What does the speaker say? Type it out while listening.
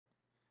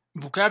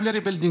Vocabulary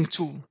Building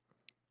 2,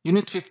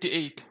 Unit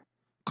 58,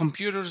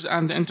 Computers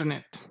and the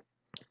Internet.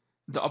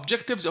 The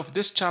objectives of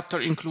this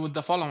chapter include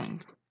the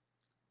following.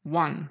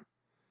 1.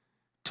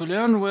 To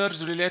learn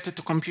words related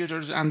to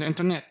computers and the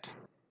Internet.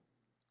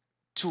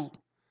 2.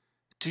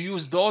 To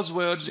use those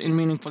words in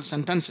meaningful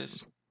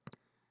sentences.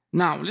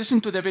 Now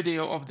listen to the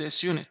video of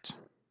this unit.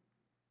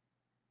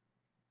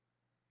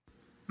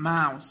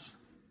 Mouse,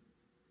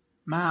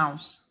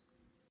 mouse.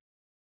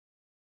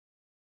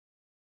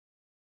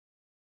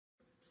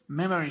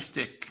 Memory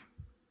stick,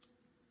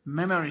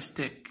 memory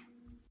stick.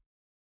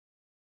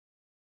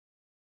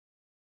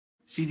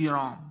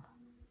 CD-ROM,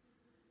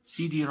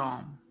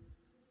 CD-ROM.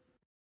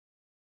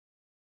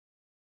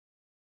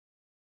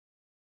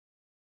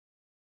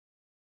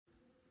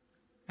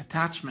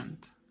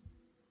 Attachment,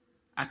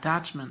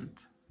 attachment.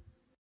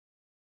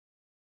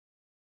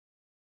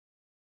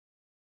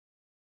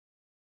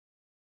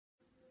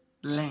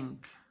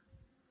 Link,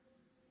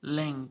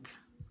 link.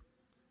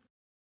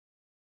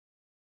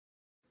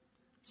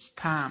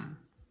 Spam,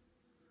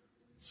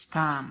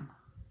 spam.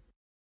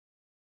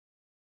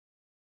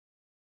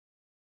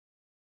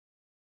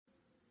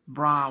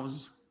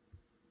 Browse,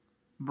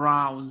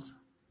 browse.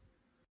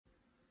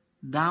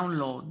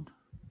 Download,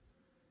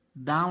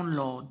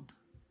 download.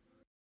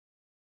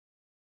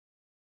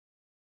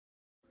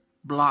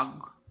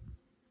 Blog,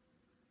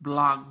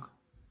 blog.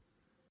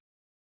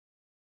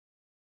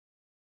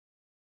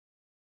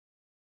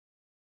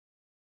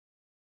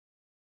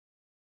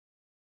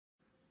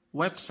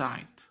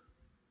 Website,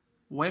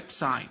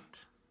 website.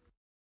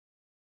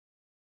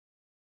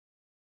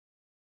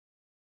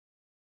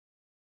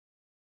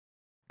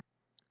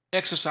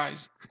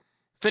 Exercise.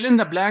 Fill in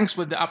the blanks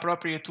with the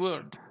appropriate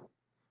word.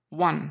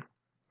 1.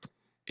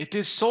 It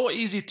is so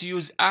easy to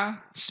use a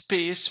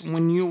space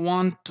when you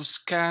want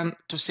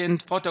to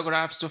send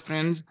photographs to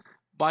friends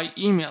by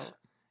email.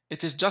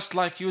 It is just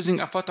like using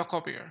a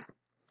photocopier.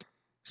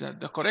 So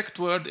the correct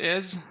word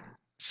is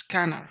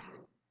scanner.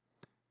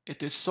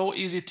 It is so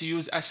easy to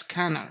use a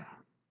scanner.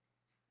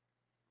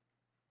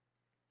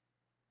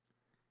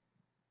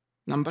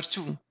 Number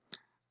 2.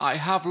 I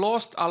have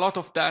lost a lot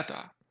of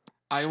data.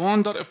 I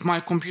wonder if my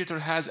computer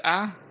has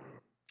a...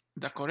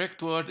 The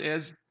correct word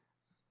is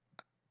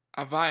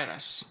a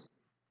virus.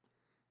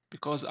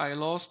 Because I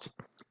lost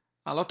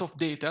a lot of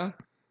data,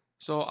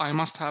 so I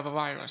must have a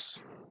virus.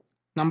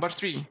 Number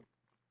 3.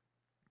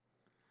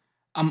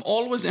 I'm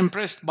always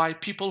impressed by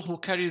people who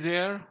carry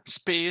their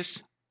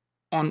space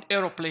on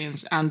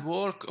aeroplanes and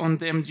work on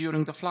them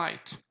during the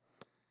flight.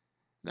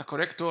 The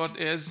correct word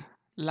is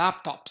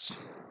laptops.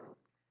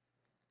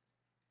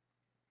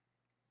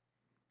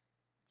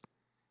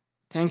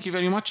 Thank you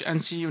very much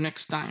and see you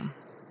next time.